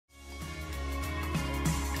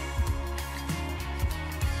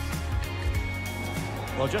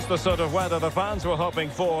Well, just the sort of weather the fans were hoping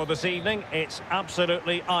for this evening. It's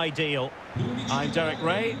absolutely ideal. I'm Derek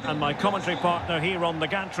Ray, and my commentary partner here on the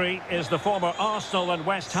gantry is the former Arsenal and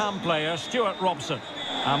West Ham player, Stuart Robson.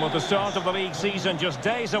 And with the start of the league season just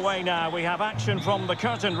days away now, we have action from the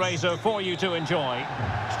curtain raiser for you to enjoy.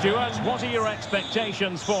 Stuart, what are your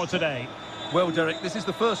expectations for today? Well, Derek, this is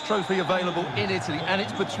the first trophy available in Italy, and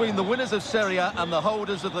it's between the winners of Serie A and the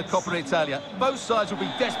holders of the Coppa Italia. Both sides will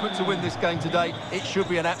be desperate to win this game today. It should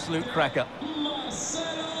be an absolute cracker.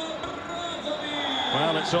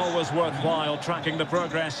 Well, it's always worthwhile tracking the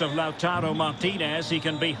progress of Lautaro Martinez. He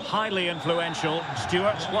can be highly influential.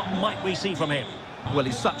 Stuart, what might we see from him? Well,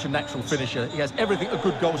 he's such a natural finisher. He has everything a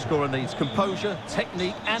good goal scorer needs. Composure,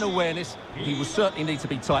 technique and awareness. He will certainly need to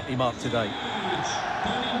be tightly marked today.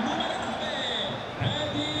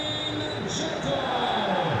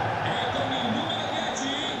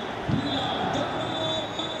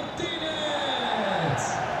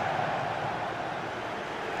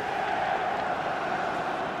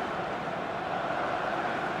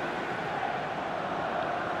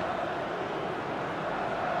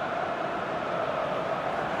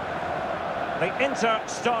 The Inter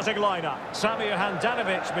starting lineup. Samir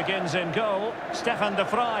Handanovic begins in goal. Stefan de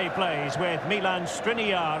Vrij plays with Milan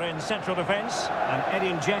Skriniar in central defence. And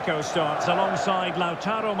Edin Dzeko starts alongside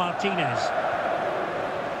Lautaro Martinez.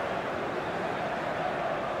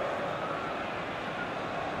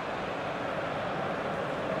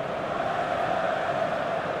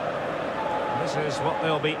 This is what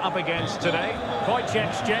they'll be up against today.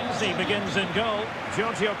 Wojciech Szczęsny begins in goal.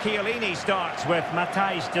 Giorgio Chiellini starts with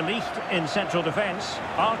Matthijs de Ligt in central defence.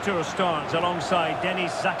 Arthur starts alongside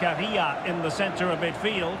Denis Zakaria in the centre of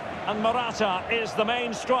midfield. And Morata is the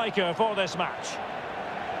main striker for this match.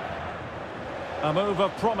 A move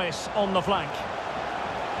of promise on the flank.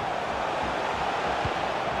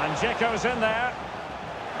 And Dzeko's in there.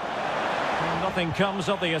 And nothing comes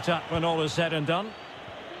of the attack when all is said and done.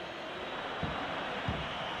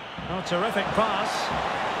 Oh, terrific pass.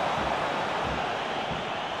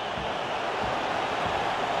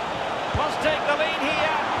 Must take the lead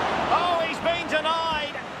here. Oh, he's been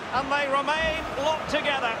denied. And they remain locked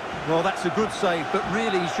together. Well, that's a good save, but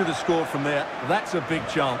really he should have scored from there. That's a big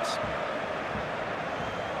chance.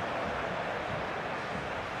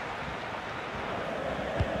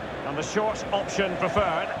 And the short option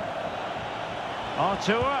preferred.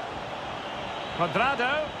 Artur.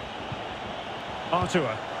 Cuadrado.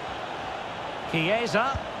 Artur.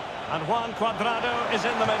 Chiesa, and Juan Cuadrado is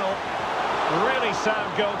in the middle. Really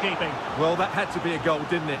sound goalkeeping. Well, that had to be a goal,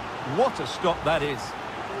 didn't it? What a stop that is.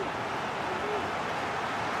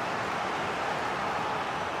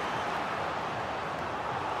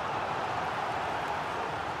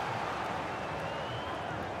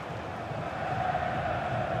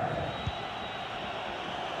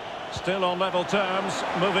 Still on level terms,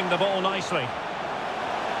 moving the ball nicely.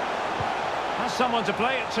 Has someone to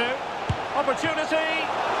play it to. Opportunity,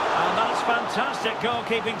 and that's fantastic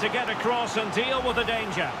goalkeeping to get across and deal with the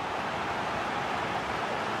danger.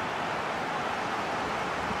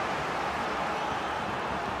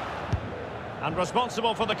 And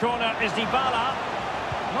responsible for the corner is Dybala.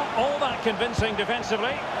 Not all that convincing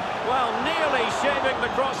defensively. Well, nearly shaving the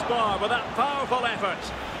crossbar with that powerful effort.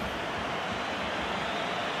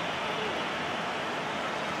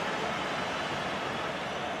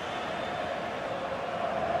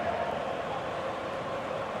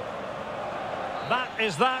 That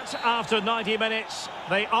is that after 90 minutes.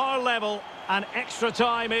 They are level and extra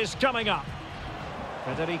time is coming up.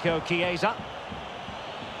 Federico Chiesa.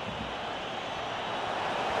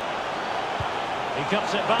 He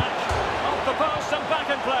cuts it back. Off the post and back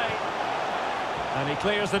in play. And he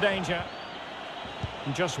clears the danger.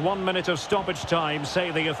 Just 1 minute of stoppage time,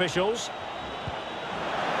 say the officials.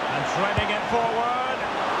 And threading it forward.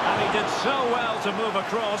 And he did so well to move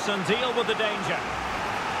across and deal with the danger.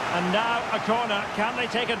 And now a corner. Can they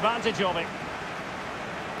take advantage of it?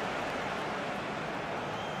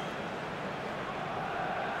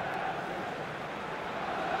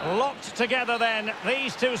 Locked together then,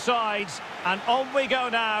 these two sides. And on we go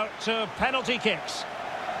now to penalty kicks.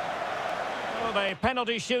 Well, the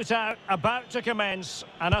penalty shootout about to commence.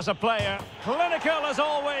 And as a player, clinical as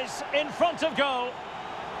always, in front of goal.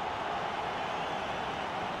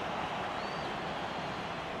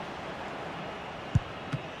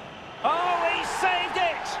 Oh, he saved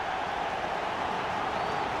it!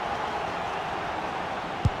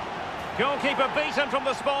 Goalkeeper beaten from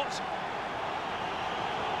the spot.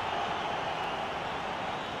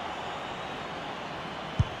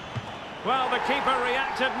 Well, the keeper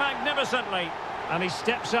reacted magnificently. And he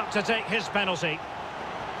steps up to take his penalty.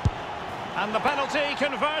 And the penalty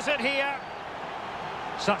converted here.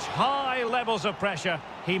 Such high levels of pressure.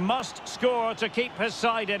 He must score to keep his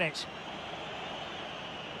side in it.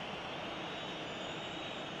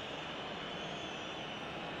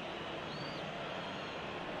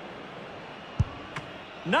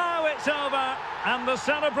 Now it's over, and the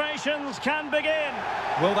celebrations can begin.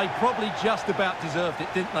 Well, they probably just about deserved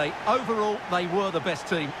it, didn't they? Overall, they were the best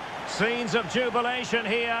team. Scenes of jubilation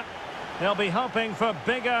here. They'll be hoping for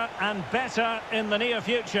bigger and better in the near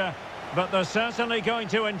future, but they're certainly going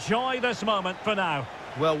to enjoy this moment for now.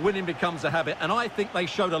 Well, winning becomes a habit, and I think they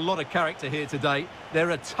showed a lot of character here today.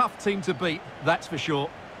 They're a tough team to beat, that's for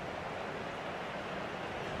sure.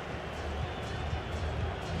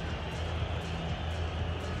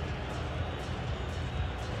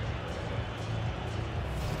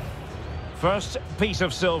 First piece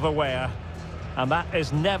of silverware, and that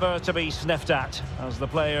is never to be sniffed at, as the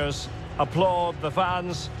players applaud the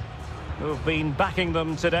fans who've been backing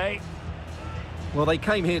them today. Well, they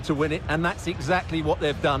came here to win it, and that's exactly what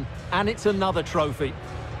they've done. And it's another trophy.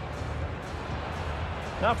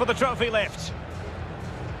 Now for the trophy lift.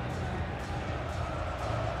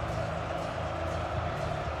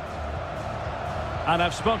 And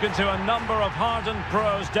I've spoken to a number of hardened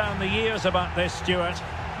pros down the years about this, Stuart.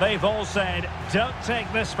 They've all said, don't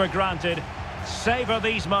take this for granted. Savour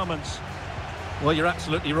these moments. Well, you're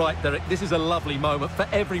absolutely right, Derek. This is a lovely moment for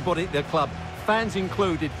everybody at the club, fans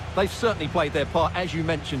included. They've certainly played their part, as you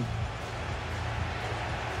mentioned.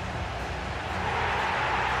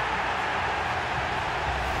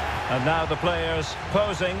 And now the players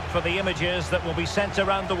posing for the images that will be sent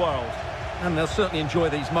around the world. And they'll certainly enjoy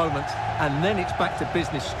these moments. And then it's back to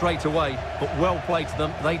business straight away. But well played to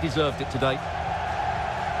them. They deserved it today.